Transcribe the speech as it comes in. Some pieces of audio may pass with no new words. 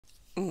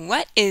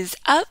What is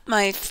up,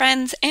 my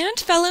friends and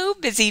fellow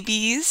busy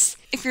bees?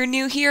 If you're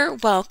new here,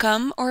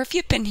 welcome, or if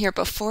you've been here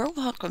before,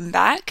 welcome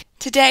back.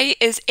 Today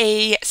is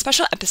a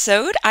special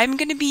episode. I'm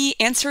going to be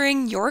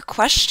answering your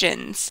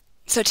questions.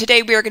 So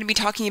today we are going to be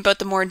talking about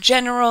the more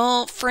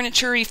general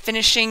furniture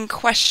refinishing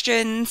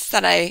questions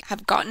that I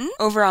have gotten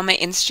over on my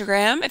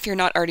Instagram. If you're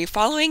not already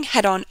following,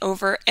 head on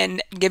over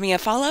and give me a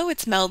follow.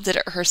 It's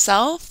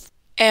MelDidItHerself.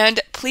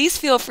 And please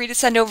feel free to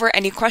send over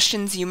any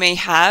questions you may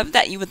have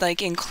that you would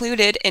like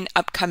included in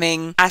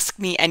upcoming Ask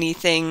Me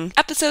Anything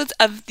episodes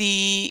of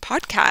the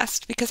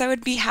podcast, because I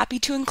would be happy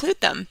to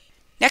include them.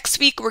 Next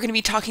week, we're going to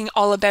be talking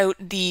all about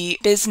the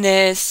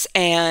business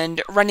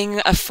and running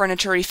a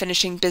furniture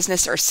refinishing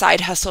business or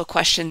side hustle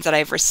questions that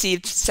I've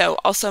received. So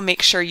also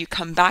make sure you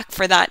come back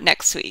for that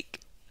next week.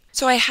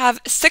 So I have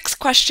 6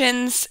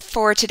 questions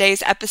for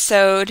today's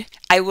episode.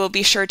 I will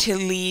be sure to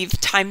leave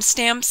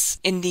timestamps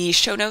in the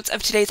show notes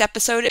of today's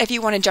episode if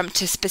you want to jump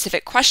to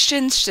specific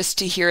questions just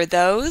to hear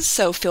those.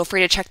 So feel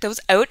free to check those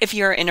out if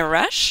you're in a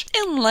rush.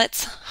 And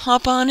let's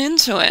hop on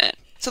into it.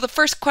 So the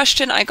first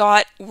question I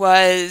got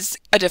was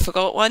a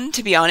difficult one,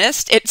 to be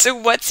honest. It's,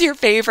 what's your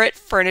favorite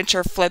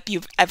furniture flip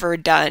you've ever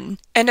done?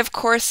 And of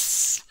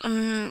course,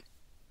 I'm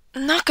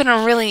not going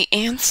to really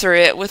answer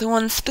it with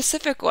one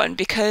specific one,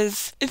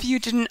 because if you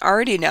didn't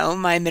already know,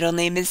 my middle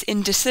name is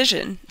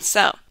Indecision.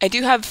 So I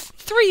do have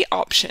 3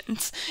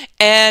 options.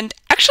 And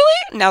actually,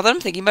 now that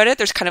I'm thinking about it,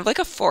 there's kind of like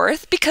a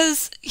 4th,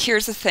 because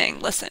here's the thing,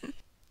 listen.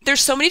 There's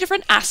so many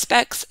different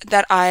aspects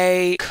that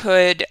I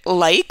could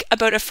like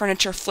about a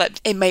furniture flip.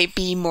 It might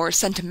be more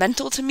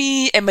sentimental to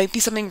me. It might be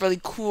something really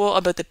cool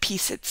about the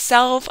piece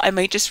itself. I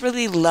might just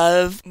really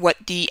love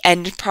what the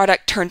end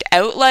product turned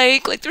out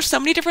like. Like, there's so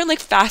many different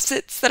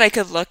facets that I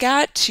could look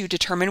at to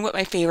determine what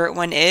my favorite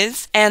one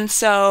is. And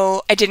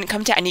so I didn't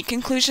come to any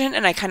conclusion,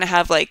 and I kind of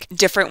have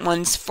different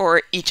ones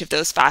for each of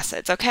those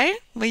facets. Okay?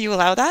 Will you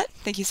allow that?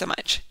 Thank you so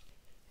much.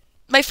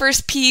 My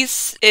first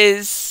piece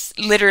is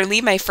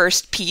literally my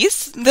first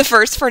piece, the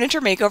first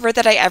furniture makeover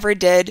that I ever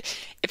did.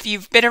 If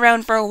you've been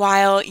around for a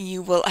while,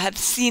 you will have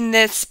seen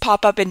this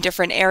pop up in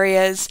different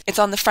areas. It's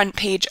on the front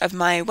page of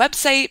my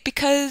website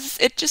because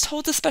it just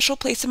holds a special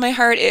place in my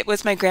heart. It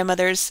was my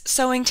grandmother's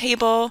sewing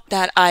table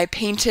that I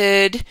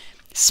painted,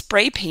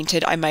 spray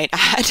painted, I might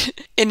add,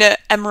 in an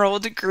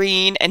emerald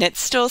green, and it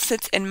still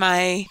sits in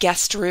my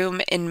guest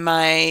room in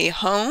my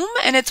home.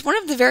 And it's one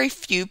of the very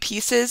few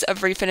pieces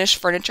of refinished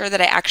furniture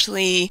that I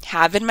actually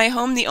have in my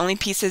home. The only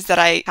pieces that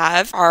I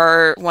have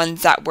are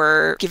ones that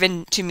were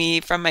given to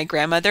me from my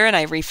grandmother and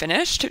I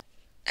refinished.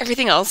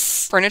 Everything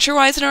else,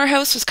 furniture-wise, in our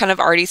house was kind of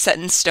already set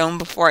in stone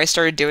before I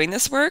started doing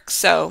this work,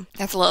 so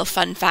that's a little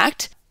fun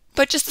fact.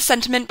 But just the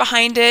sentiment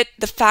behind it,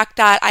 the fact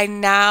that I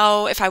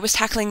now, if I was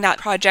tackling that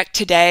project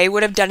today,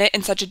 would have done it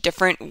in such a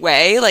different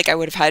way. I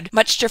would have had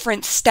much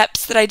different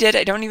steps that I did.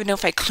 I don't even know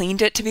if I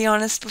cleaned it, to be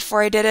honest,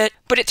 before I did it.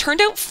 But it turned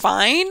out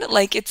fine.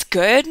 It's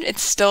good.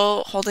 It's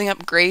still holding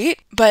up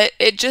great. But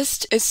it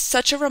just is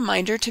such a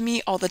reminder to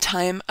me all the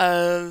time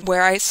of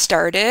where I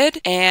started.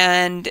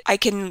 And I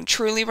can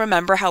truly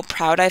remember how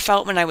proud I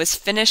felt when I was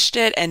finished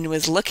it and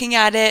was looking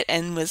at it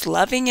and was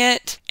loving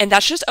it. And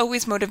that's just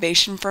always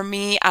motivation for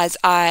me as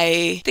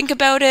I think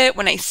about it,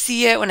 when I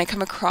see it, when I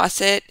come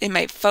across it in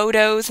my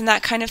photos and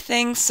that kind of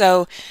thing.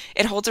 So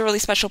it holds a really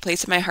special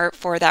place in my heart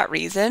for that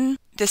reason.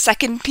 The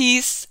second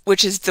piece,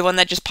 which is the one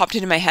that just popped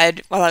into my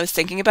head while I was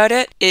thinking about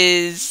it,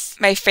 is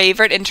my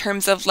favorite in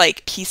terms of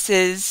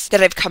pieces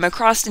that I've come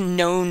across and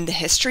known the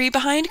history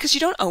behind, because you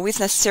don't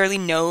always necessarily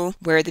know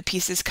where the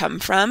pieces come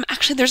from.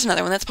 Actually, there's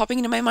another one that's popping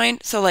into my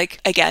mind. So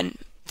again,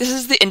 this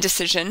is the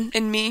indecision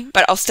in me,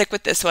 but I'll stick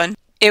with this one.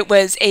 It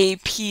was a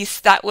piece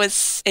that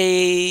was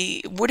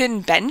a wooden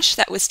bench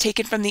that was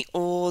taken from the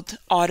old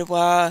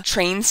Ottawa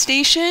train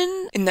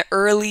station in the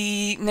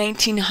early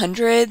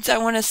 1900s, I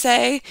want to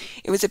say.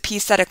 It was a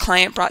piece that a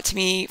client brought to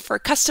me for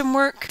custom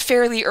work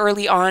fairly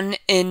early on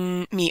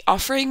in me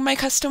offering my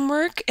custom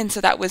work. And so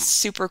that was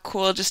super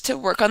cool just to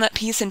work on that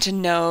piece and to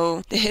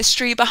know the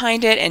history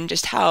behind it and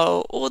just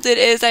how old it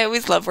is. I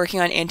always love working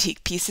on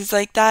antique pieces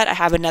like that. I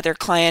have another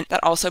client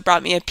that also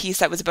brought me a piece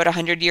that was about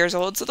 100 years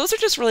old. So those are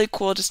just really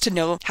cool just to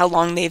know how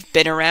long they've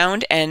been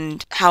around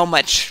and how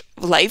much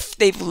life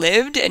they've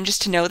lived, and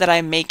just to know that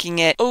I'm making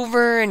it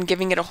over and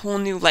giving it a whole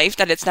new life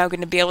that it's now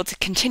going to be able to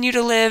continue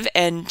to live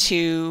and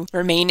to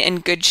remain in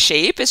good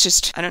shape. It's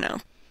just, I don't know,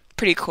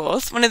 pretty cool.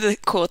 It's one of the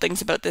cool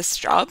things about this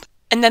job.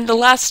 And then the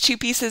last 2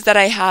 pieces that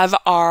I have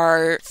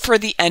are for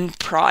the end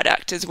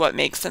product, is what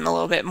makes them a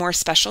little bit more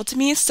special to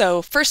me.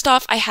 So first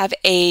off, I have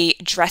a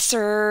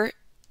dresser,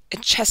 a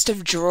chest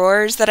of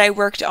drawers that I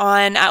worked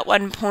on at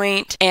one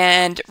point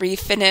and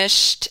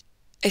refinished.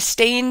 I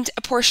stained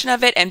a portion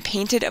of it and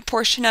painted a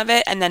portion of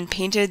it, and then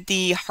painted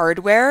the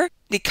hardware.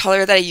 The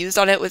color that I used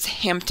on it was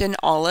Hampton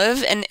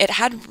Olive, and it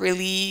had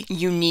really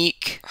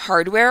unique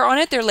hardware on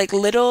it. They're like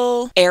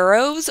little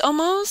arrows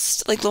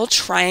almost, like little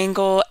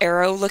triangle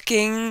arrow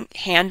looking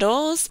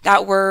handles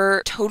that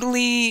were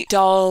totally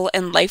dull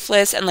and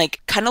lifeless and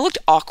like kind of looked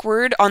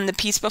awkward on the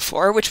piece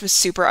before, which was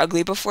super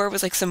ugly before. It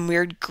was like some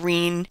weird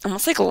green,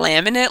 almost like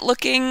laminate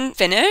looking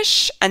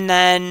finish. And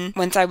then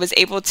once I was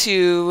able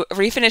to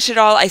refinish it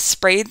all, I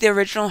sprayed the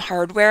original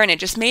hardware and it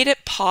just made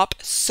it pop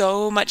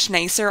so much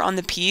nicer on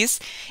the piece.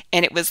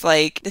 And it was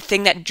like the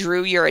thing that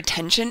drew your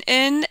attention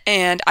in,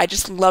 and I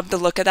just love the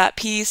look of that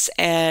piece,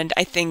 and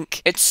I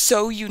think it's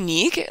so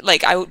unique.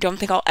 Like, I don't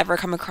think I'll ever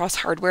come across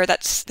hardware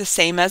that's the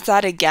same as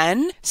that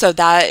again. So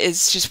that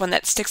is just one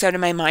that sticks out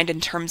in my mind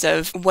in terms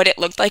of what it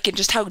looked like and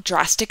just how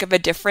drastic of a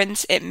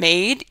difference it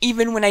made,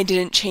 even when I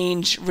didn't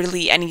change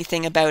really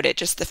anything about it,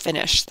 just the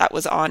finish that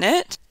was on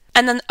it.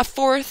 And then a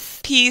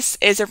fourth piece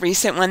is a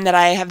recent one that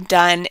I have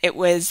done. It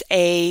was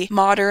a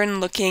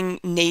modern looking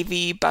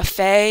navy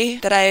buffet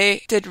that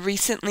I did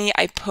recently.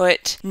 I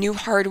put new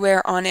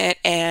hardware on it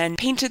and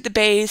painted the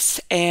base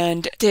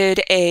and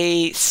did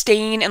a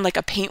stain and like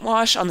a paint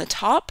wash on the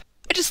top.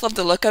 I just love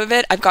the look of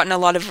it. I've gotten a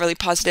lot of really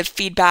positive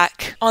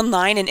feedback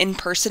online and in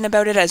person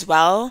about it as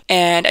well.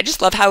 And I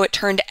just love how it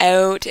turned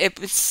out. It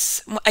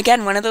was,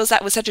 again, one of those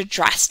that was such a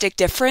drastic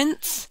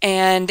difference.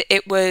 And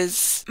it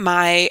was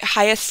my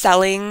highest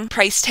selling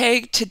price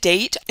tag to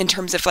date in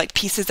terms of like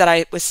pieces that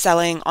I was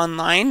selling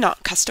online,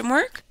 not custom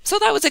work. So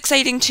that was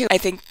exciting too. I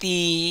think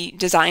the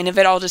design of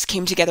it all just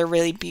came together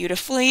really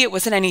beautifully. It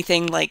wasn't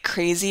anything like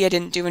crazy. I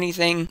didn't do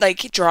anything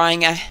like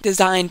drawing a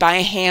design by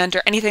hand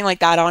or anything like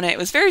that on it. It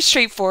was very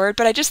straightforward,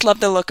 but I just love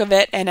the look of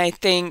it. And I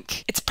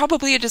think it's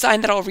probably a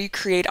design that I'll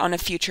recreate on a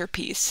future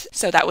piece.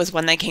 So that was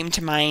one that came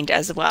to mind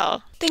as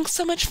well. Thanks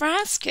so much for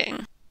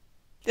asking.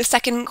 The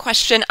second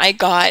question I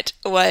got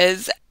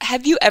was,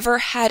 have you ever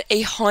had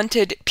a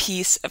haunted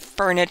piece of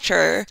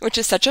furniture? Which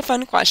is such a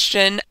fun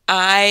question.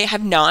 I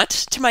have not,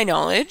 to my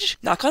knowledge,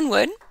 knock on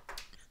wood.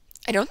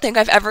 I don't think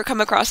I've ever come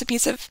across a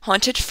piece of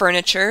haunted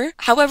furniture.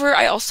 However,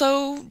 I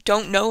also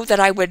don't know that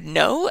I would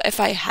know if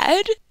I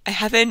had. I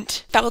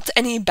haven't felt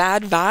any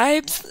bad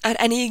vibes at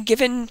any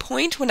given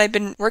point when I've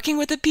been working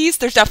with a piece.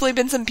 There's definitely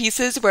been some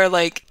pieces where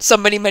like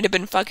somebody might have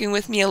been fucking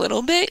with me a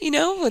little bit, you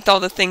know, with all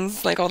the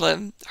things, like all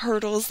the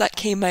hurdles that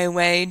came my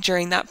way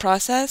during that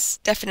process.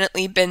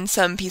 Definitely been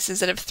some pieces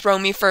that have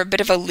thrown me for a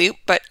bit of a loop,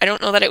 but I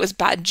don't know that it was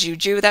bad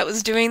juju that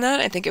was doing that.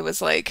 I think it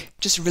was like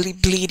just really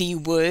bleedy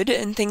wood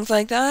and things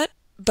like that.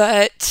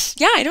 But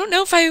yeah, I don't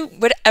know if I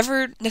would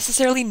ever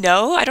necessarily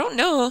know. I don't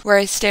know where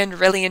I stand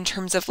really in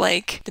terms of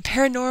like the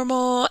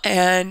paranormal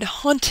and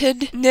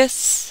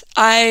hauntedness.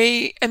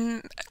 I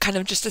am kind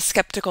of just a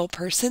skeptical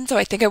person, so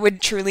I think I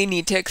would truly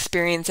need to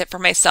experience it for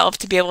myself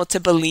to be able to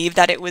believe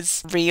that it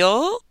was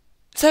real.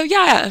 So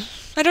yeah,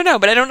 I don't know,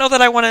 but I don't know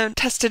that I want to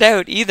test it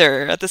out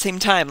either at the same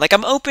time. Like,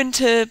 I'm open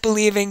to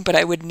believing, but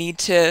I would need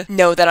to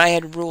know that I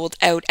had ruled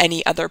out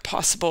any other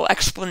possible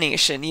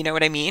explanation, you know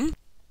what I mean?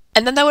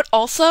 And then that would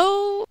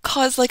also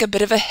cause like a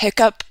bit of a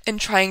hiccup in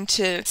trying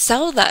to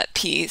sell that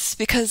piece,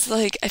 because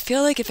like I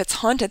feel like if it's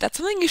haunted, that's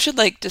something you should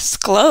like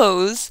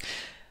disclose,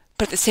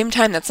 but at the same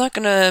time that's not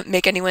gonna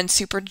make anyone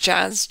super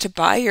jazzed to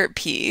buy your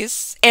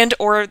piece. And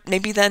or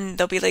maybe then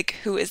they'll be like,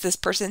 who is this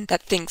person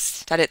that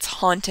thinks that it's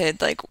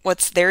haunted? Like,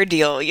 what's their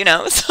deal, you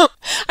know? So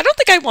I don't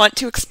think I want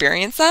to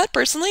experience that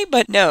personally,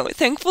 but no,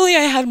 thankfully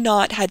I have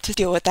not had to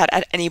deal with that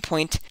at any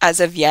point as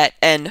of yet,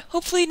 and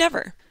hopefully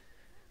never.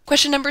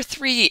 Question number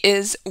 3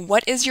 is,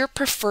 what is your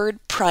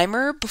preferred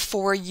primer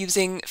before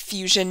using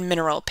Fusion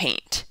Mineral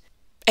Paint?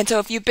 And so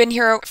if you've been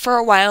here for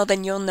a while,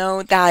 then you'll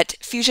know that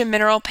Fusion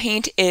Mineral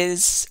Paint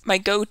is my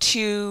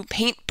go-to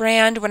paint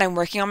brand when I'm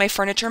working on my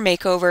furniture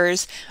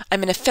makeovers.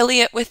 I'm an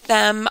affiliate with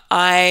them.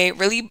 I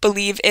really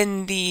believe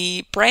in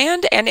the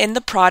brand and in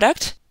the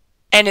product,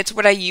 and it's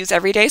what I use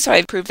every day, so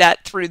I've proved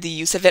that through the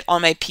use of it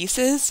on my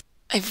pieces.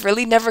 I've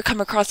really never come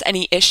across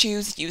any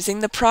issues using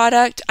the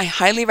product. I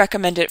highly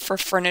recommend it for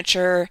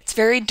furniture. It's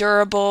very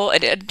durable.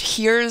 It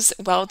adheres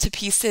well to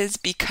pieces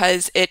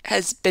because it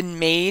has been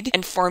made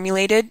and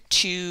formulated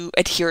to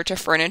adhere to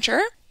furniture.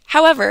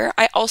 However,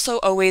 I also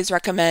always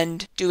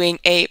recommend doing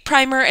a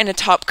primer and a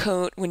top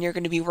coat when you're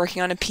going to be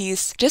working on a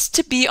piece, just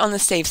to be on the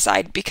safe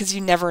side, because you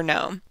never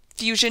know.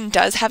 Fusion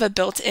does have a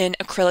built-in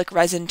acrylic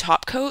resin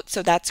top coat,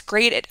 so that's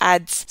great. It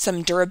adds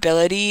some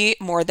durability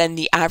more than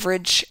the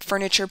average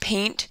furniture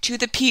paint to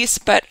the piece,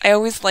 but I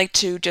always like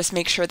to just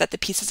make sure that the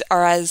pieces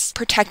are as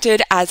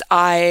protected as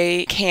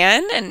I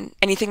can, and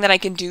anything that I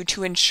can do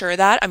to ensure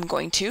that, I'm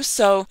going to.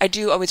 So I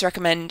do always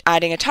recommend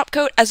adding a top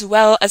coat as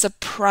well as a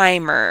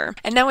primer.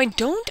 And now I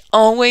don't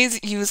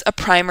always use a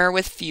primer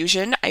with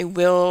Fusion, I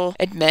will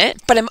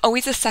admit, but I'm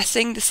always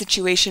assessing the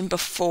situation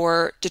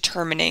before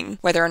determining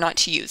whether or not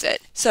to use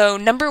it. So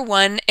number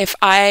 1, if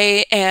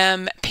I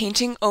am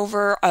painting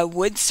over a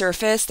wood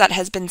surface that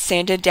has been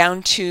sanded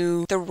down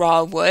to the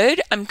raw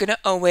wood, I'm going to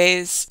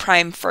always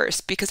prime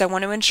first because I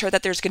want to ensure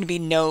that there's going to be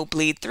no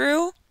bleed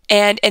through.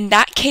 And in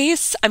that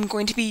case, I'm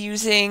going to be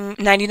using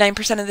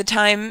 99% of the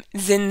time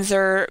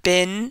Zinsser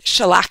Bin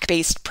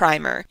shellac-based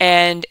primer.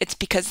 And it's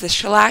because the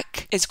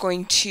shellac is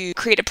going to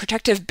create a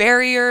protective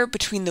barrier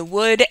between the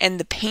wood and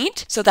the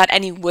paint so that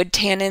any wood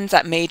tannins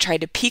that may try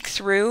to peek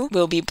through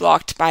will be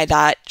blocked by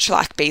that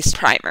shellac-based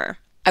primer.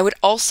 I would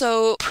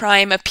also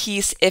prime a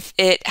piece if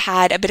it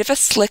had a bit of a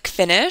slick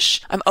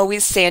finish. I'm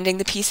always sanding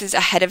the pieces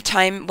ahead of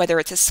time, whether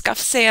it's a scuff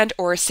sand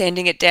or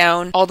sanding it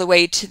down all the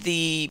way to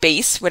the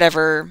base,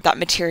 whatever that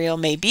material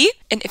may be.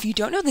 And if you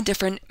don't know the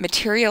different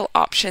material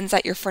options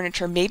that your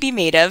furniture may be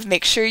made of,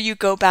 make sure you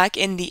go back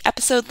in the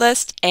episode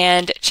list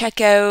and check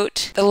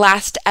out the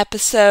last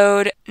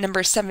episode,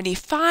 number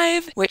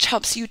 75, which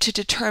helps you to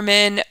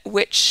determine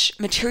which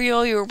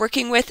material you're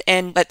working with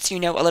and lets you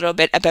know a little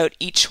bit about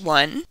each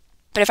one.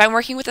 But if I'm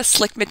working with a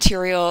slick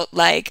material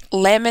like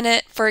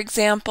laminate, for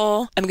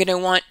example, I'm going to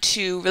want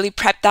to really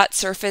prep that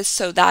surface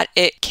so that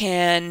it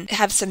can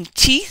have some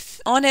teeth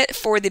on it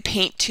for the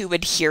paint to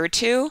adhere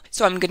to.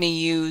 So I'm going to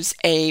use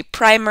a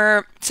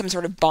primer, some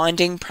sort of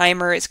bonding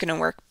primer is going to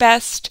work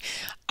best.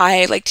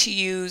 I like to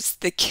use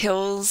the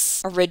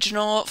Kills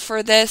Original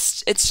for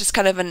this. It's just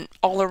kind of an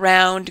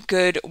all-around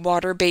good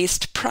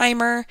water-based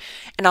primer,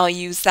 and I'll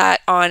use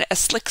that on a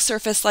slick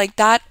surface like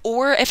that,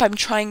 or if I'm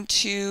trying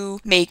to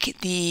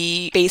make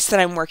the base that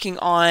I'm working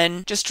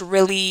on just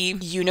really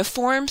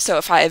uniform, so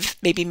if I've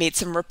maybe made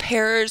some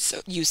repairs,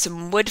 use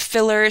some wood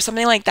filler,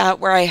 something like that,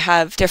 where I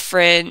have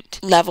different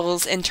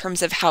levels in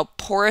terms of how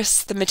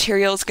porous the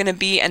material is going to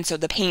be, and so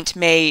the paint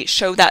may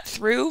show that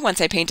through once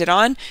I paint it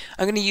on,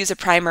 I'm going to use a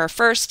primer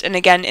first. And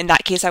again, in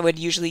that case, I would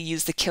usually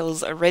use the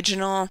Kills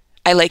Original.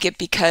 I like it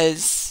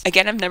because,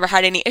 again, I've never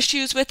had any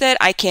issues with it.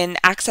 I can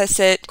access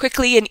it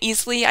quickly and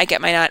easily. I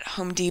get mine at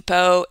Home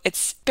Depot.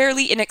 It's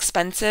fairly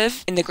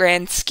inexpensive in the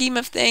grand scheme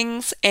of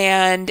things,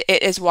 and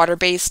it is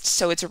water-based,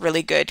 so it's a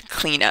really good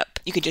cleanup.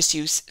 You can just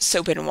use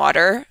soap and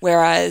water,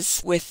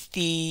 whereas with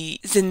the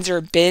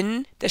Zinsser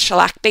Bin, the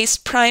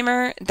shellac-based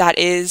primer, that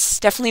is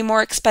definitely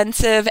more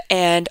expensive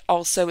and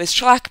also is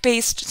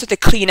shellac-based, so the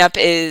cleanup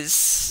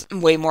is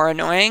way more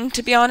annoying,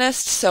 to be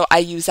honest, so I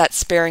use that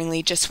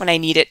sparingly just when I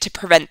need it to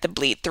prevent the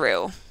bleed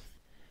through.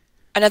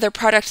 Another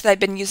product that I've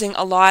been using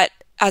a lot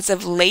as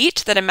of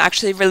late that I'm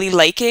actually really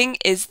liking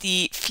is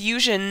the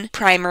Fusion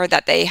primer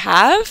that they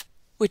have,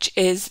 which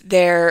is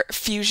their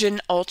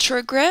Fusion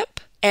Ultra Grip.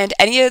 And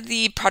any of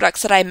the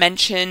products that I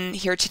mention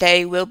here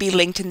today will be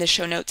linked in the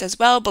show notes as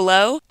well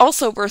below.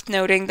 Also worth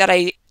noting that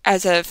I,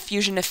 as a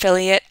Fusion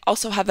affiliate,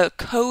 also have a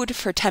code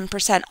for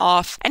 10%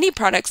 off any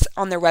products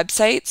on their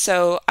website,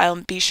 so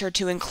I'll be sure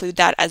to include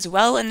that as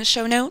well in the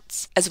show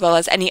notes, as well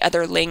as any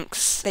other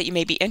links that you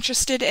may be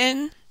interested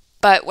in.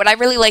 But what I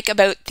really like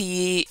about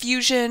the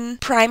Fusion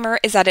primer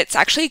is that it's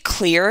actually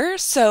clear,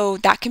 so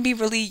that can be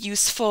really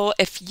useful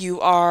if you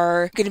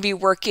are going to be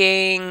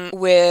working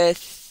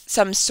with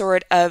some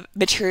sort of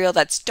material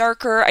that's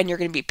darker and you're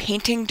going to be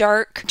painting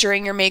dark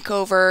during your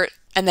makeover.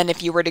 And then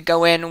if you were to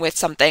go in with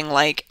something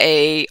like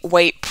a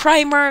white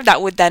primer,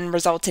 that would then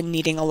result in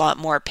needing a lot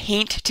more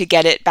paint to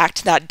get it back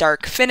to that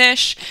dark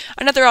finish.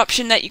 Another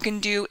option that you can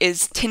do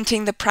is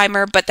tinting the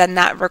primer, but then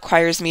that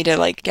requires me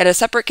to get a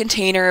separate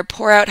container,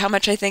 pour out how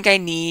much I think I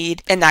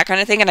need, and that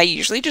kind of thing. And I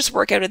usually just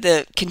work out of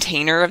the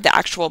container of the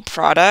actual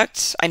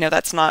product. I know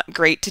that's not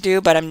great to do,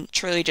 but I'm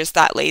truly just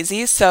that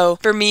lazy. So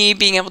for me,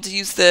 being able to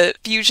use the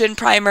Fusion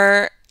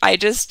primer, I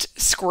just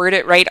squirt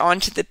it right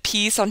onto the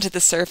piece, onto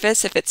the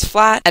surface if it's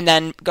flat, and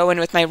then go in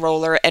with my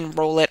roller and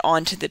roll it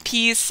onto the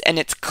piece, and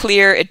it's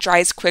clear, it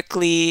dries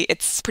quickly,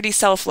 it's pretty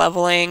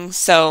self-leveling,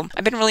 so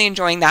I've been really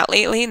enjoying that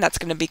lately, and that's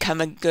going to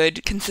become a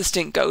good,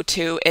 consistent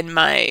go-to in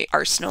my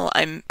arsenal,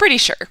 I'm pretty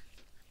sure.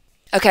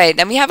 Okay,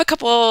 then we have a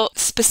couple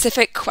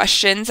specific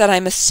questions that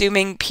I'm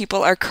assuming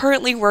people are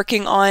currently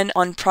working on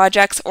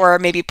projects or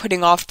maybe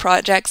putting off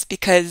projects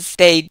because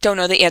they don't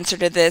know the answer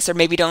to this or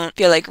maybe don't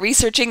feel like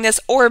researching this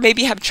or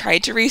maybe have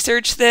tried to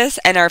research this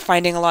and are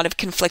finding a lot of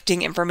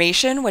conflicting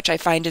information, which I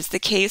find is the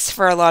case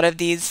for a lot of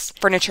these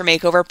furniture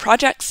makeover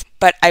projects.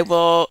 But I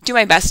will do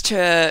my best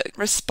to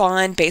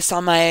respond based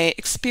on my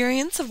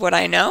experience of what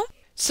I know.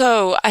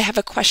 So I have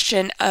a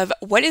question of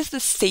what is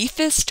the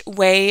safest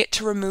way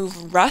to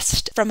remove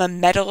rust from a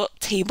metal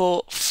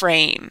table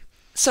frame?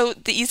 So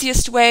the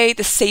easiest way,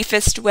 the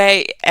safest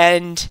way,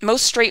 and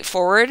most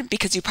straightforward,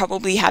 because you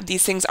probably have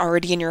these things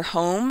already in your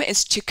home,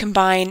 is to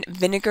combine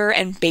vinegar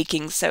and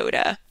baking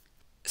soda.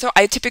 So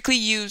I typically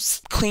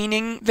use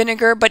cleaning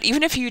vinegar, but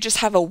even if you just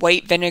have a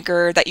white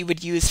vinegar that you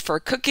would use for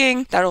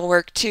cooking, that'll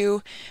work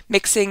too.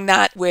 Mixing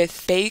that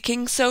with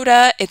baking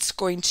soda, it's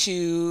going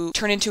to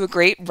turn into a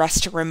great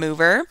rust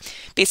remover.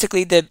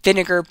 Basically, the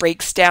vinegar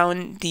breaks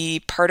down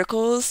the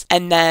particles,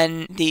 and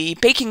then the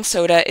baking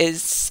soda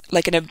is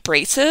like an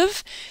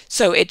abrasive.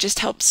 So it just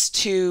helps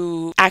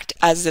to act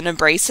as an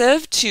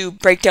abrasive to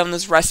break down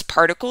those rust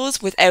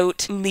particles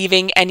without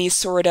leaving any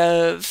sort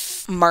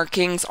of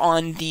markings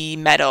on the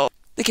metal.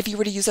 Like if you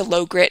were to use a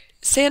low grit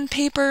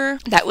sandpaper,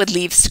 that would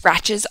leave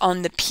scratches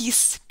on the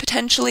piece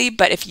potentially,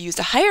 but if you use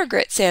a higher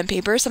grit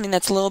sandpaper, something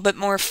that's a little bit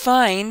more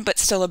fine but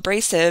still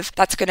abrasive,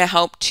 that's going to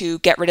help to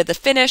get rid of the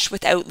finish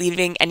without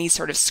leaving any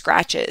sort of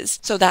scratches.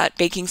 So that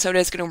baking soda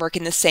is going to work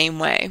in the same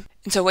way.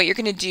 And so what you're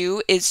going to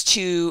do is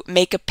to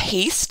make a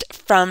paste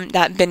from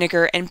that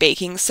vinegar and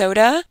baking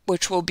soda,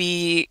 which will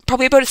be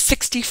probably about a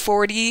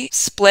 60-40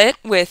 split,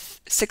 with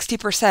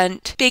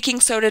 60% baking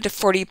soda to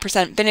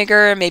 40%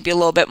 vinegar, maybe a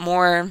little bit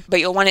more,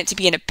 but you'll want it to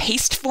be in a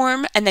paste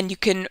form, and then you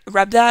can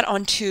rub that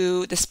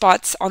onto the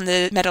spots on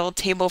the metal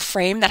table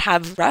frame that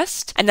have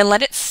rust, and then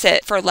let it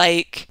sit for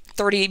like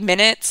 30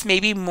 minutes,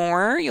 maybe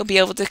more. You'll be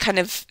able to kind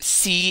of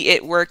see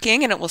it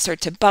working, and it will start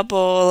to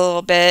bubble a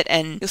little bit,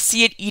 and you'll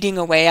see it eating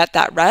away at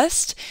that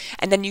rust.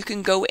 And then you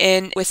can go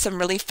in with some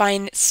really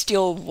fine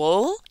steel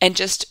wool and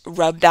just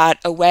rub that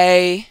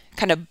away,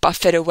 kind of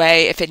buff it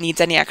away if it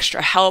needs any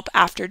extra help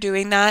after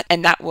doing that.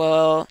 And that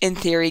will, in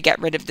theory, get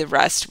rid of the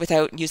rust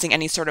without using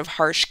any sort of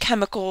harsh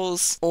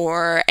chemicals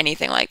or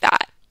anything like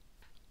that.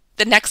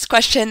 The next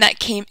question that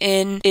came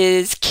in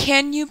is,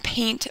 can you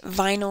paint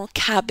vinyl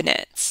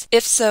cabinets?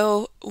 If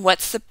so,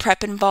 what's the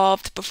prep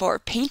involved before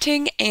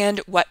painting, and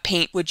what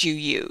paint would you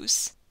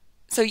use?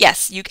 So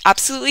yes, you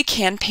absolutely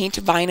can paint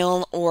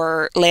vinyl,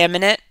 or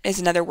laminate is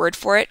another word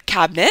for it,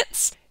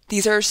 cabinets.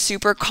 These are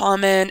super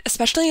common,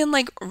 especially in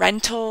like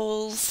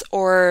rentals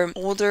or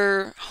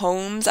older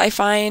homes, I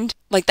find.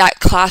 Like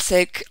that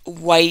classic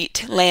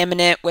white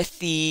laminate with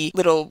the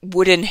little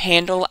wooden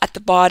handle at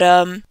the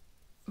bottom.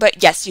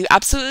 But yes, you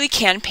absolutely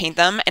can paint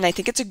them, and I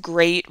think it's a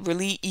great,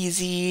 really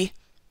easy,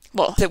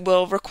 well, it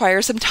will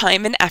require some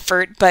time and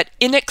effort, but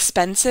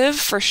inexpensive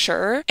for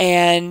sure,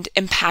 and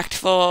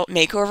impactful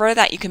makeover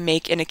that you can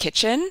make in a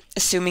kitchen,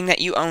 assuming that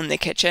you own the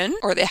kitchen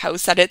or the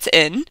house that it's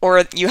in,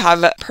 or you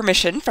have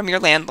permission from your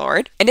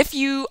landlord. And if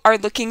you are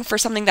looking for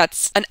something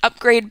that's an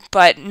upgrade,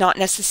 but not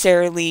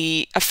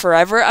necessarily a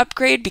forever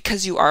upgrade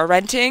because you are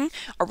renting,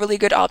 a really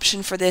good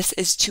option for this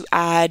is to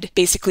add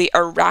basically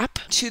a wrap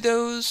to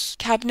those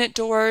cabinet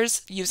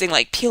doors using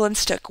like peel and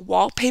stick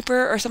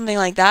wallpaper or something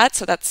like that.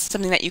 So that's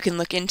something that you can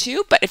look into.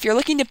 But if you're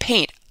looking to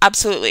paint,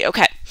 absolutely.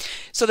 Okay.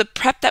 So the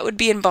prep that would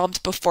be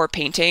involved before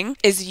painting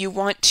is you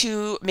want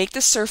to make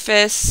the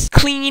surface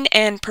clean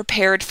and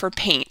prepared for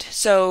paint.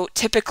 So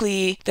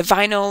typically the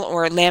vinyl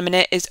or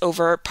laminate is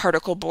over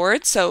particle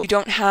board, so you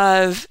don't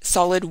have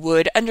solid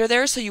wood under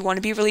there, so you want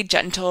to be really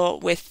gentle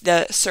with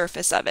the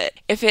surface of it.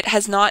 If it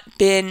has not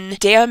been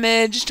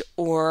damaged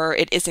or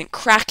it isn't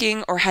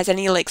cracking or has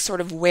any like sort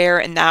of wear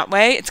in that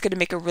way, it's going to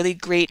make a really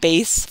great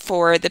base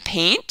for the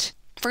paint.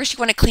 First, you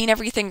want to clean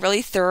everything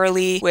really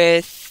thoroughly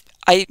with,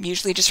 I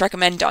usually just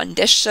recommend Dawn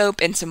dish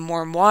soap and some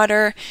warm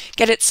water.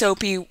 Get it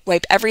soapy,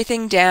 wipe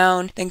everything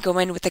down, then go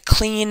in with a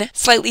clean,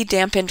 slightly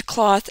dampened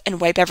cloth and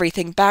wipe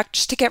everything back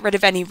just to get rid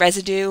of any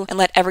residue and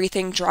let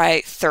everything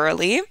dry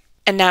thoroughly.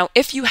 And now,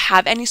 if you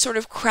have any sort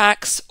of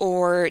cracks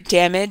or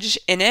damage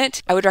in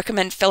it, I would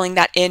recommend filling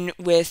that in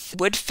with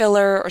wood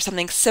filler or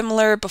something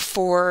similar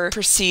before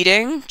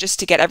proceeding, just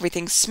to get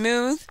everything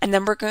smooth. And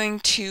then we're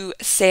going to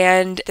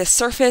sand the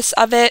surface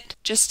of it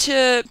just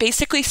to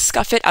basically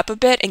scuff it up a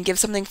bit and give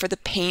something for the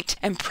paint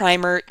and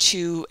primer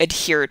to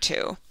adhere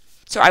to.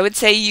 So I would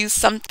say use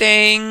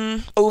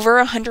something over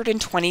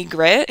 120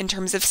 grit in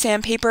terms of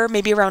sandpaper,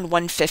 maybe around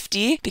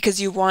 150,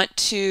 because you want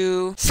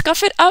to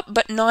scuff it up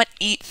but not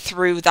eat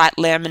through that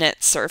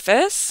laminate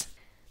surface.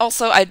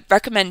 Also, I'd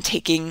recommend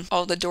taking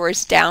all the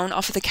doors down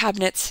off of the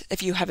cabinets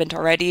if you haven't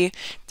already.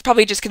 It's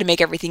probably just going to make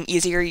everything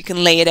easier. You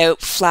can lay it out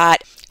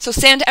flat. So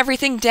sand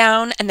everything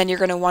down, and then you're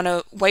going to want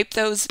to wipe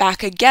those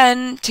back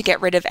again to get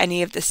rid of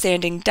any of the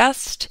sanding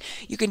dust.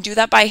 You can do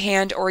that by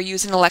hand or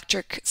use an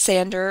electric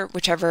sander,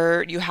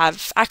 whichever you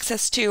have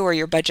access to or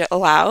your budget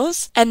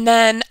allows. And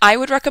then I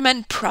would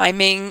recommend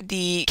priming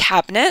the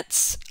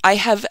cabinets. I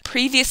have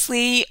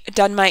previously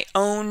done my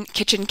own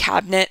kitchen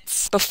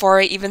cabinets before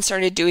I even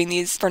started doing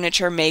these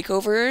furniture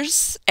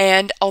makeovers,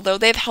 and although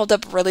they've held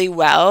up really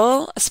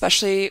well,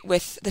 especially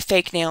with the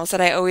fake nails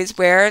that I always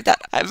wear, that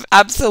I've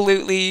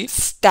absolutely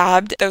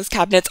stabbed those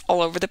cabinets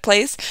all over the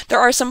place, there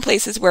are some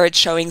places where it's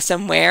showing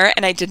some wear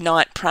and I did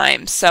not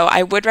prime. So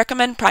I would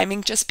recommend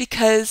priming, just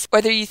because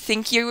whether you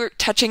think you're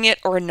touching it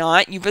or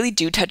not, you really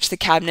do touch the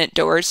cabinet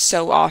doors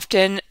so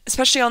often,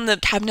 especially on the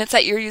cabinets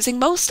that you're using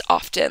most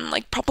often,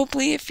 like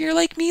probably if you're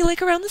like me,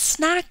 like around the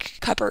snack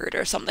cupboard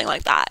or something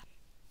like that.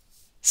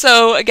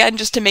 So again,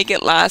 just to make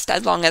it last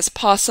as long as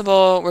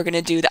possible, we're going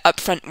to do the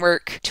upfront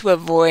work to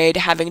avoid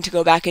having to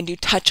go back and do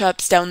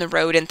touch-ups down the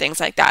road and things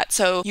like that.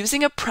 So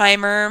using a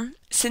primer,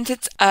 since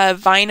it's a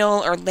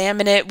vinyl or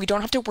laminate, we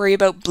don't have to worry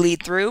about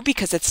bleed through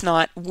because it's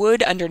not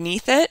wood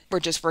underneath it. We're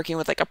just working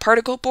with like a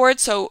particle board.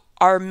 So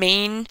our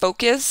main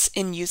focus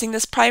in using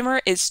this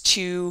primer is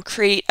to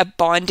create a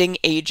bonding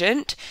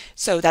agent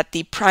so that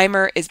the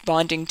primer is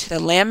bonding to the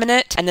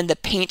laminate and then the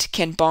paint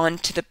can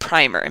bond to the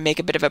primer and make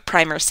a bit of a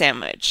primer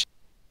sandwich.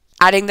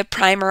 Adding the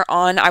primer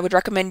on, I would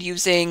recommend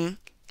using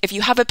If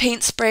you have a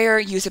paint sprayer,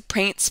 use a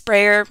paint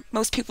sprayer.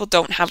 Most people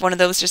don't have one of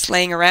those just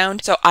laying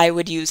around, so I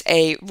would use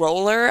a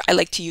roller. I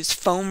like to use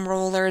foam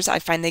rollers. I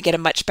find they get a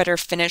much better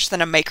finish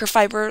than a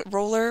microfiber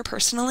roller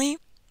personally.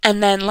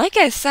 And then, like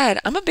I said,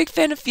 I'm a big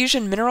fan of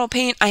Fusion mineral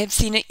paint. I have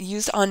seen it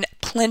used on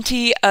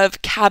plenty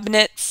of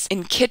cabinets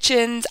in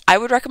kitchens. I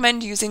would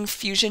recommend using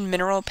Fusion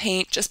mineral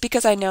paint just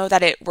because I know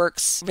that it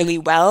works really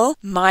well.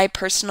 My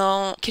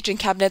personal kitchen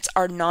cabinets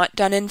are not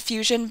done in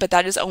Fusion, but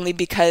that is only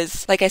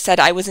because, like I said,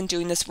 I wasn't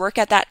doing this work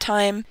at that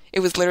time.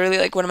 It was literally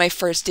like one of my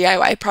first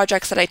DIY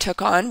projects that I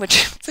took on,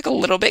 which it's like a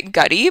little bit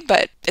gutty,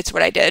 but it's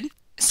what I did.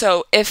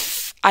 So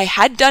if I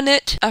had done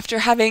it after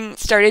having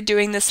started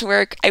doing this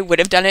work, I would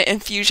have done it in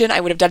Fusion. I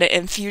would have done it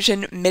in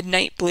Fusion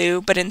Midnight Blue,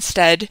 but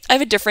instead I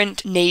have a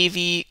different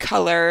navy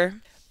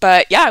color.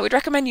 But yeah, I would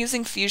recommend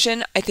using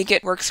Fusion. I think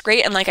it works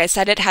great. And like I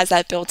said, it has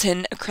that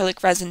built-in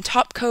acrylic resin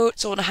top coat,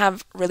 so it'll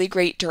have really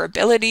great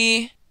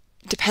durability.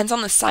 Depends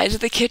on the size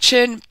of the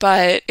kitchen,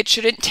 but it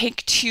shouldn't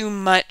take too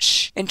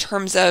much in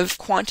terms of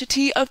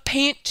quantity of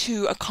paint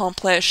to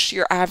accomplish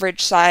your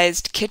average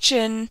sized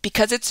kitchen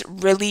because it's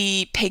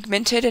really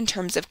pigmented in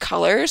terms of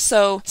color.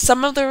 So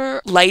some of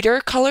the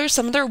lighter colors,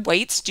 some of their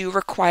whites do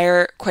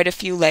require quite a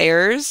few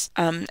layers.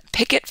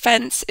 Picket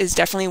fence is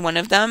definitely one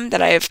of them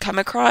that I have come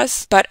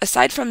across. But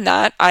aside from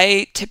that,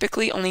 I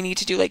typically only need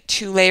to do like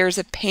 2 layers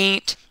of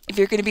paint. If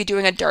you're going to be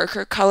doing a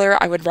darker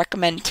color, I would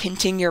recommend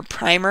tinting your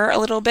primer a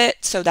little bit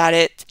so that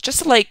it's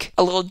just like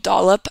a little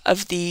dollop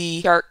of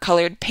the dark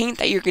colored paint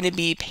that you're going to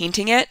be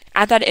painting it.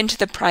 Add that into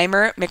the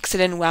primer, mix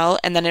it in well,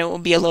 and then it will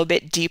be a little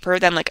bit deeper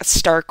than like a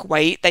stark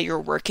white that you're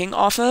working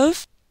off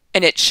of.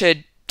 And it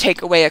should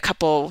take away a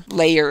couple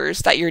layers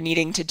that you're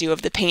needing to do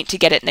of the paint to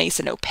get it nice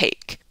and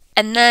opaque.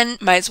 And then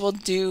might as well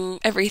do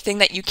everything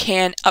that you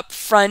can up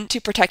front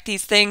to protect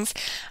these things.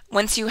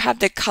 Once you have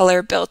the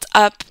color built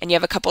up and you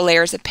have a couple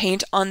layers of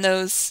paint on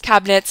those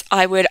cabinets,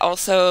 I would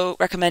also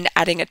recommend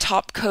adding a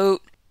top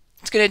coat.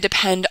 It's going to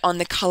depend on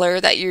the color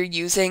that you're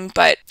using,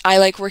 but I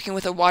like working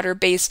with a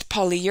water-based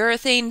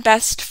polyurethane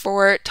best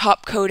for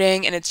top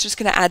coating, and it's just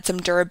going to add some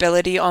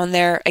durability on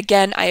there.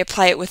 Again, I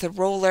apply it with a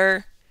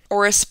roller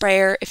or a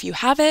sprayer if you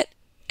have it.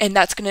 And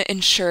that's going to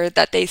ensure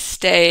that they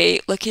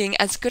stay looking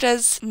as good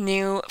as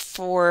new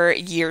for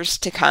years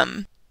to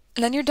come.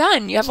 And then you're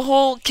done. You have a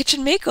whole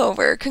kitchen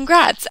makeover.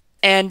 Congrats.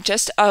 And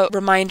just a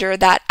reminder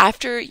that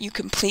after you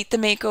complete the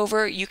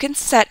makeover, you can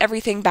set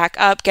everything back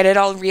up, get it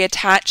all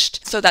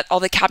reattached so that all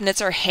the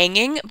cabinets are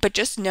hanging, but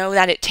just know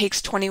that it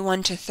takes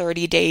 21 to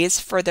 30 days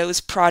for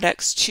those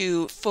products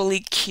to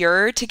fully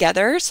cure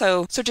together.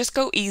 So just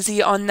go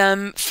easy on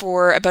them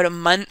for about a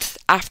month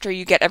after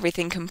you get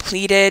everything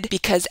completed,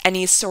 because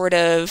any sort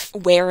of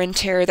wear and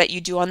tear that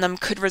you do on them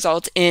could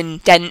result in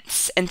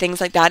dents and things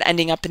like that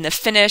ending up in the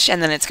finish,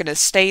 and then it's going to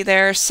stay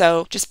there.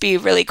 So just be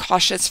really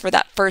cautious for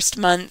that first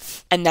month.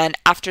 And then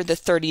after the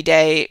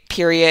 30-day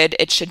period,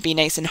 it should be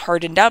nice and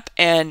hardened up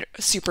and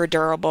super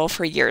durable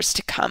for years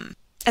to come.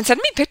 And send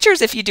me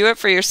pictures if you do it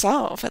for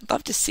yourself. I'd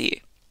love to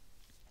see.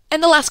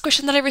 And the last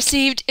question that I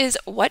received is,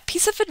 what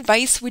piece of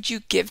advice would you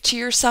give to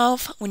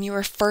yourself when you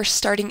were first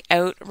starting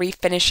out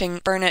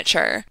refinishing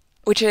furniture?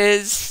 Which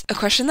is a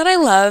question that I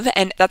love,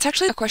 and that's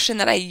actually a question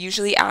that I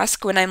usually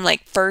ask when I'm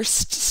like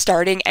first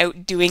starting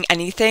out doing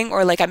anything,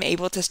 or like I'm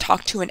able to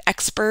talk to an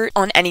expert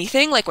on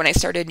anything, like when I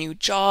start a new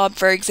job,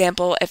 for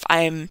example. If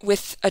I'm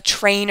with a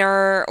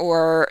trainer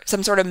or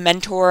some sort of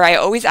mentor, I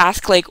always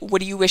ask like, what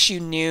do you wish you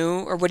knew,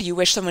 or what do you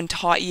wish someone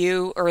taught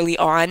you early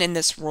on in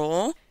this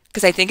role?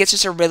 Because I think it's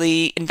just a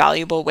really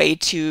invaluable way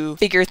to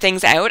figure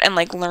things out and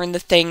like learn the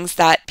things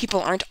that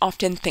people aren't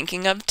often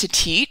thinking of to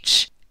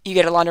teach. You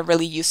get a lot of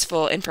really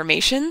useful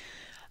information.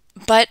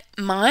 But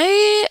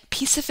my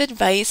piece of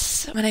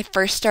advice when I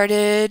first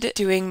started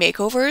doing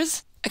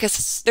makeovers, I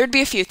guess there'd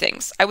be a few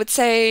things. I would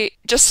say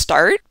just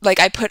start. Like,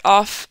 I put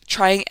off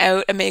trying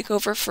out a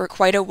makeover for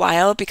quite a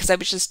while because I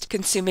was just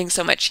consuming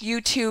so much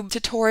YouTube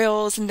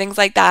tutorials and things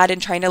like that and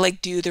trying to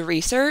like do the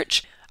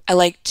research. I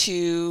like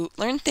to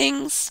learn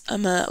things.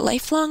 I'm a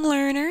lifelong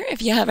learner,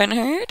 if you haven't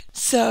heard.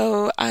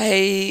 So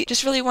I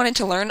just really wanted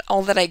to learn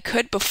all that I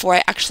could before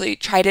I actually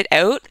tried it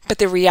out. But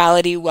the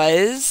reality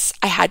was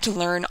I had to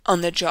learn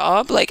on the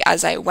job, like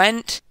as I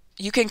went.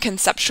 You can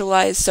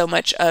conceptualize so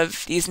much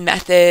of these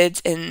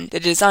methods and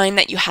the design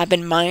that you have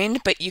in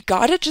mind, but you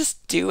gotta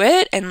just do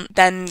it and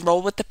then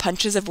roll with the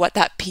punches of what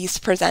that piece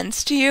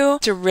presents to you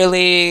to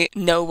really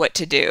know what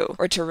to do,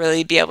 or to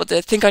really be able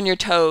to think on your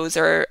toes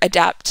or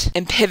adapt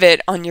and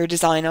pivot on your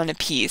design on a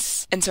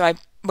piece. And so I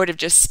would have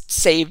just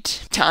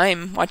saved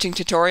time watching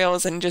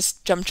tutorials and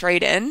just jumped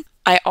right in.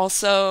 I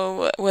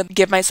also would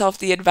give myself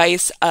the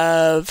advice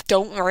of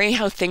don't worry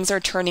how things are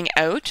turning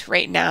out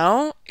right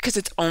now, because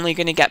it's only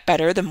going to get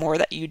better the more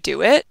that you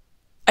do it.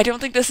 I don't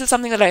think this is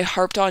something that I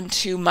harped on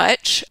too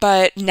much,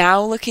 but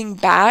now looking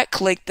back,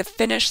 like the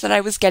finish that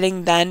I was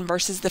getting then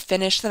versus the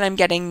finish that I'm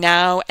getting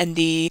now and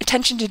the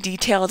attention to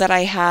detail that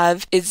I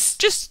have is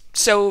just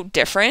so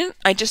different.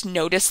 I just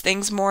notice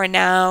things more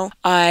now.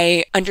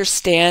 I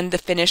understand the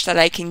finish that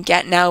I can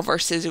get now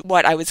versus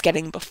what I was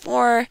getting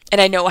before, and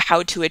I know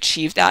how to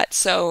achieve that.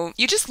 So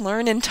you just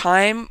learn in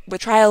time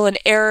with trial and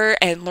error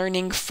and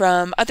learning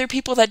from other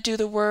people that do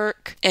the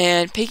work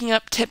and picking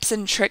up tips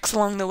and tricks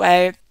along the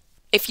way.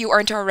 If you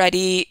aren't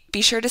already,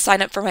 be sure to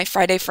sign up for my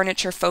Friday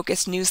Furniture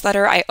Focus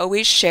newsletter. I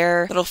always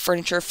share little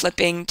furniture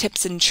flipping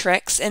tips and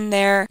tricks in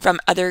there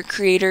from other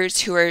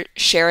creators who are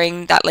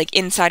sharing that like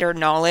insider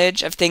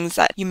knowledge of things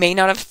that you may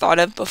not have thought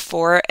of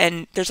before.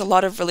 And there's a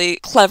lot of really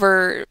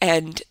clever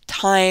and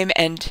time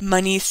and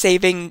money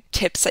saving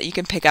tips that you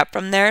can pick up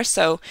from there.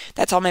 So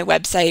that's on my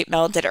website,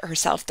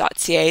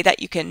 MelDidItHerself.ca,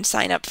 that you can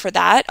sign up for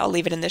that. I'll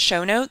leave it in the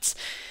show notes.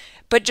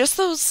 But just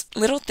those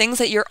little things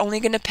that you're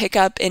only going to pick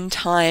up in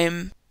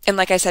time. And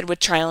like I said,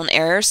 with trial and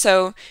error.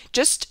 So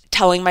just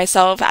telling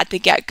myself at the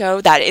get-go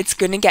that it's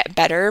going to get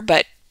better,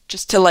 but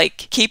just to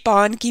like keep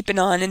on keeping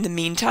on in the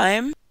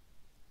meantime.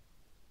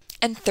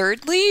 And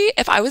thirdly,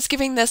 if I was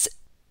giving this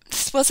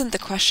wasn't the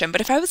question, but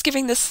if I was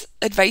giving this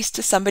advice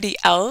to somebody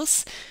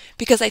else,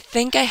 because I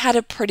think I had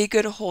a pretty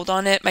good hold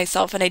on it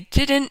myself and I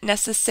didn't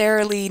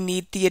necessarily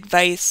need the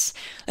advice,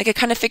 like I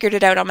kind of figured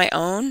it out on my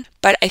own,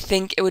 but I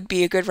think it would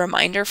be a good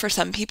reminder for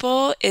some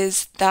people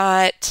is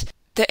that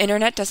the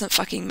internet doesn't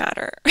fucking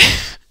matter.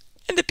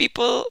 And the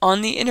people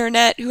on the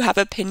internet who have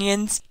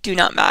opinions do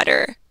not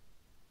matter.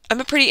 I'm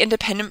a pretty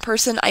independent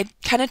person. I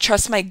kind of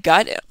trust my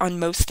gut on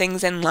most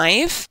things in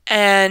life.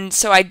 And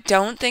so I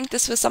don't think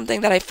this was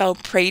something that I fell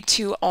prey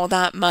to all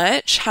that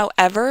much.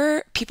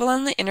 However, people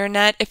on the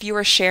internet, if you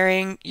are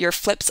sharing your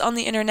flips on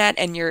the internet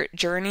and your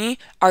journey,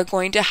 are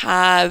going to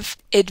have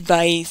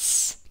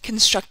advice,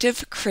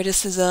 constructive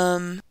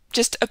criticism,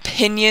 just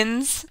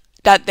opinions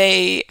that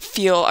they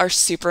feel are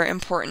super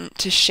important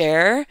to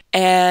share,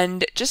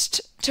 and just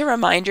to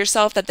remind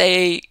yourself that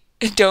they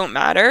don't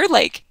matter.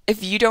 Like,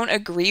 if you don't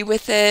agree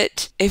with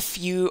it, if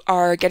you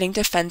are getting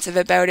defensive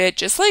about it,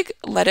 just like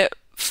let it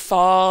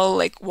fall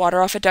like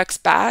water off a duck's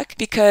back,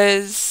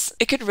 because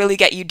it could really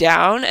get you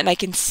down. And I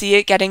can see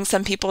it getting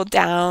some people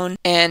down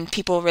and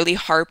people really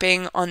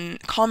harping on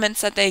comments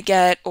that they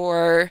get,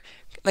 or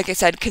like I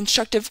said,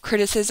 constructive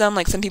criticism,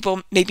 like some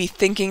people may be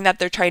thinking that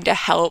they're trying to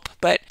help,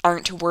 but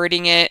aren't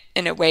wording it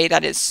in a way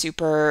that is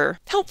super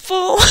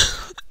helpful.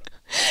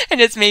 And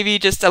it's maybe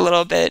just a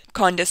little bit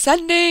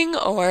condescending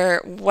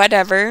or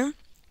whatever.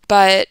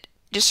 But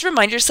just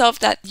remind yourself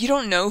that you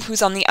don't know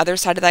who's on the other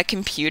side of that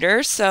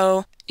computer.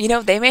 So, you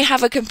know, they may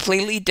have a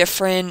completely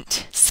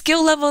different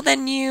skill level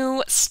than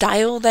you,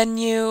 style than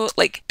you.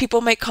 Like, people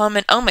might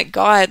comment, oh my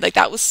God, like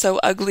that was so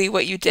ugly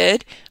what you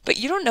did. But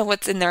you don't know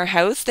what's in their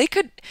house. They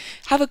could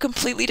have a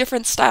completely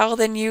different style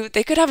than you.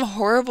 They could have a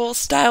horrible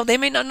style. They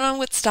may not know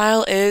what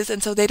style is,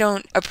 and so they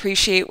don't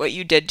appreciate what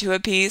you did to a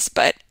piece.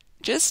 But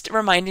just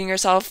reminding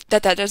yourself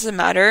that that doesn't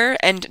matter,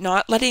 and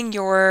not letting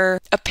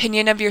your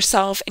opinion of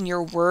yourself and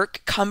your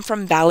work come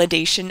from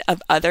validation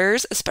of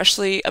others,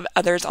 especially of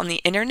others on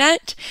the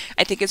internet,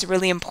 I think is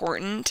really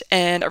important,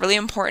 and a really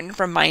important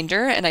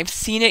reminder. And I've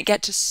seen it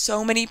get to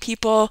so many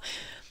people.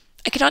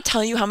 I cannot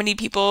tell you how many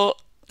people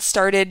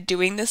started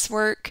doing this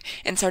work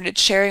and started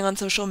sharing on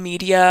social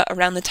media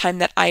around the time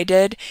that I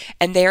did,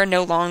 and they are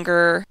no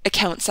longer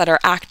accounts that are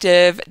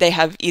active. They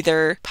have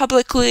either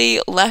publicly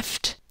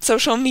left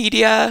social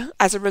media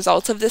as a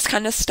result of this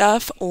kind of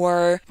stuff,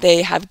 or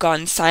they have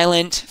gone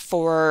silent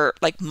for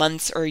like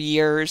months or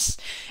years.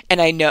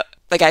 And I know,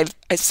 like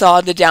I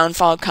saw the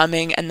downfall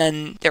coming, and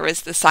then there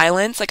was the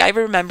silence. Like, I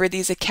remember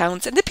these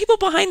accounts and the people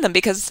behind them,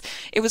 because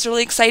it was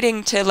really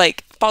exciting to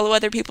like follow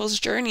other people's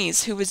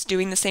journeys who was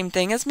doing the same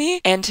thing as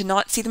me, and to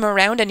not see them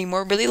around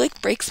anymore really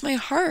like breaks my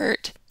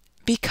heart,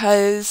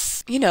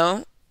 because, you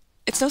know,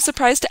 it's no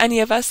surprise to any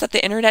of us that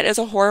the internet is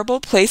a horrible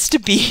place to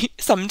be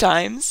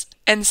sometimes.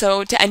 And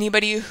so to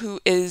anybody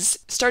who is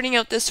starting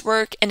out this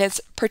work and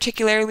is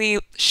particularly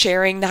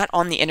sharing that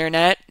on the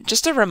internet,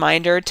 just a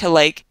reminder to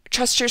like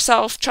trust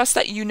yourself, trust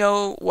that you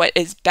know what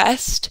is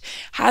best.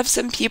 Have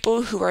some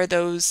people who are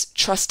those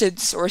trusted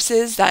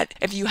sources that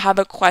if you have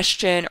a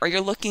question or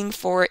you're looking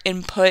for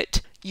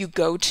input, you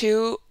go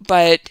to,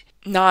 but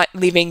not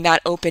leaving that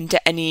open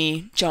to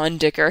any John,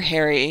 Dick, or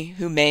Harry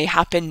who may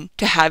happen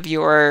to have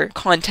your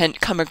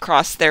content come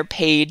across their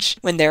page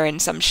when they're in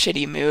some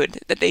shitty mood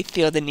that they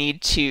feel the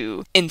need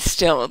to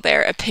instill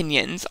their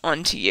opinions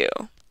onto you.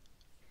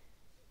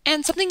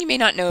 And something you may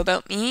not know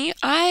about me,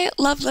 I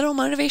love little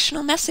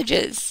motivational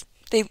messages.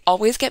 They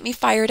always get me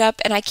fired up,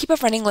 and I keep a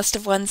running list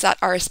of ones that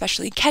are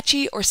especially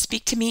catchy or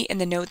speak to me in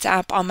the Notes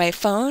app on my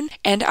phone,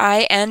 and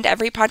I end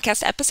every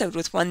podcast episode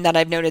with one that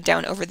I've noted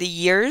down over the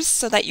years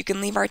so that you can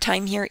leave our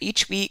time here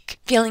each week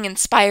feeling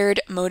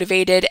inspired,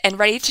 motivated, and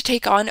ready to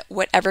take on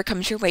whatever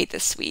comes your way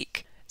this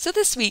week. So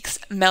this week's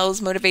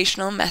Mel's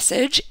motivational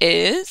message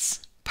is: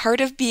 part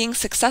of being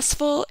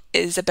successful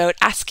is about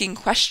asking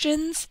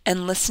questions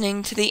and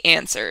listening to the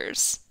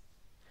answers.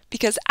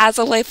 because as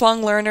a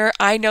lifelong learner,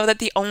 I know that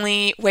the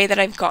only way that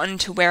I've gotten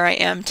to where I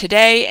am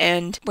today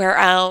and where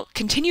I'll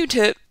continue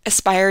to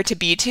aspire to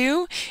be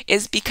to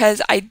is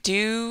because I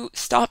do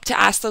stop to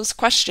ask those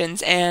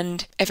questions.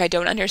 And if I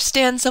don't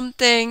understand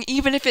something,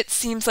 even if it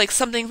seems like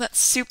something that's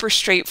super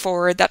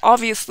straightforward, that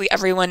obviously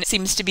everyone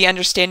seems to be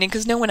understanding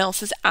because no one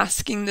else is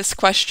asking this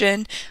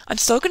question, I'm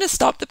still going to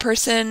stop the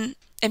person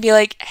and be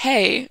like,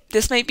 hey,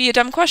 this might be a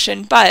dumb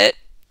question, but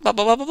blah,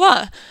 blah, blah, blah,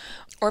 blah.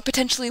 Or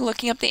potentially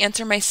looking up the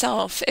answer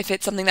myself if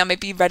it's something that might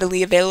be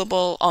readily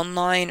available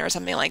online or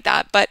something like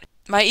that. But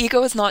my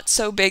ego is not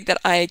so big that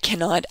I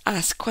cannot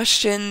ask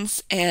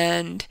questions,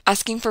 and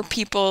asking for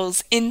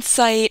people's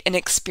insight and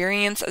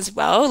experience as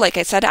well. Like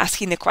I said,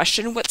 asking the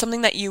question, what's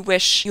something that you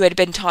wish you had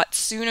been taught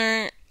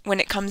sooner when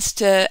it comes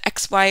to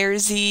X, Y, or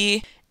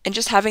Z? And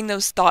just having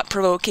those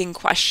thought-provoking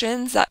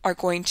questions that are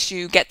going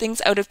to get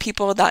things out of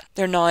people that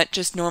they're not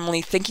just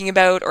normally thinking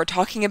about or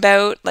talking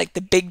about, like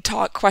the big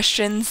talk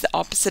questions, the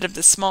opposite of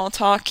the small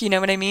talk, you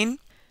know what I mean?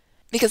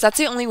 Because that's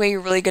the only way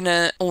you're really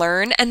gonna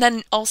learn. And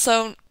then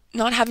also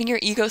not having your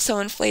ego so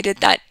inflated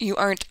that you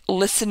aren't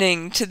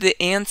listening to the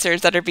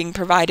answers that are being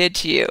provided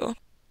to you.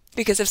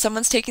 Because if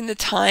someone's taking the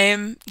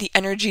time, the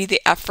energy,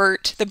 the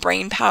effort, the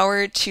brain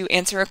power to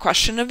answer a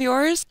question of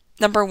yours,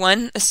 number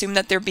one, assume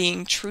that they're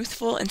being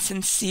truthful and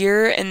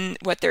sincere in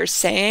what they're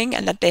saying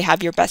and that they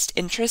have your best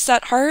interests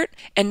at heart.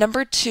 And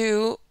number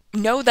two,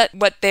 know that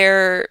what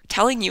they're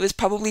telling you is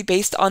probably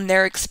based on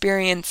their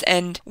experience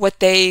and what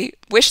they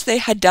wish they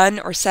had done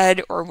or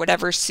said or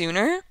whatever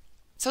sooner.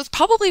 So it's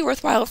probably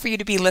worthwhile for you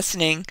to be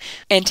listening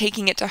and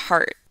taking it to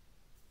heart.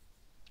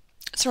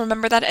 So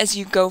remember that as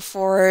you go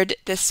forward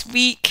this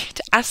week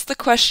to ask the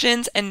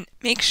questions and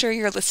make sure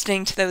you're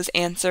listening to those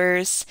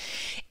answers.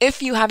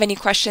 If you have any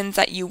questions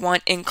that you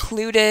want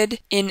included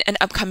in an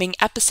upcoming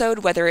episode,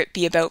 whether it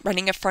be about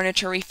running a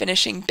furniture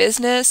refinishing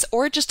business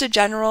or just a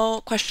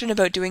general question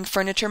about doing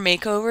furniture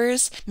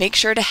makeovers, make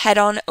sure to head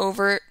on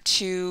over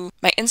to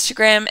my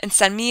Instagram and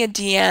send me a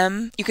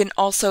DM. You can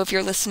also, if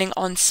you're listening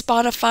on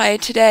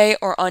Spotify today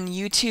or on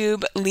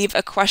YouTube, leave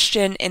a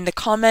question in the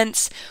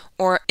comments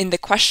or in the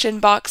question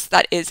box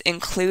that is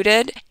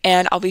included,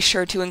 and I'll be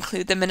sure to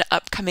include them in an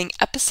upcoming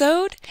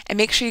episode. And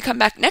make sure you come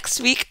back next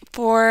week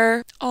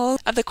for all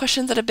of the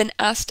questions that have been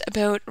asked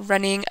about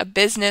running a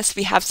business.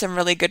 We have some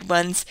really good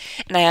ones,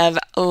 and I have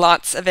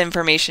lots of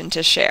information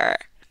to share.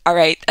 All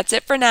right, that's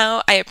it for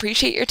now. I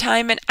appreciate your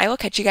time, and I will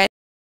catch you guys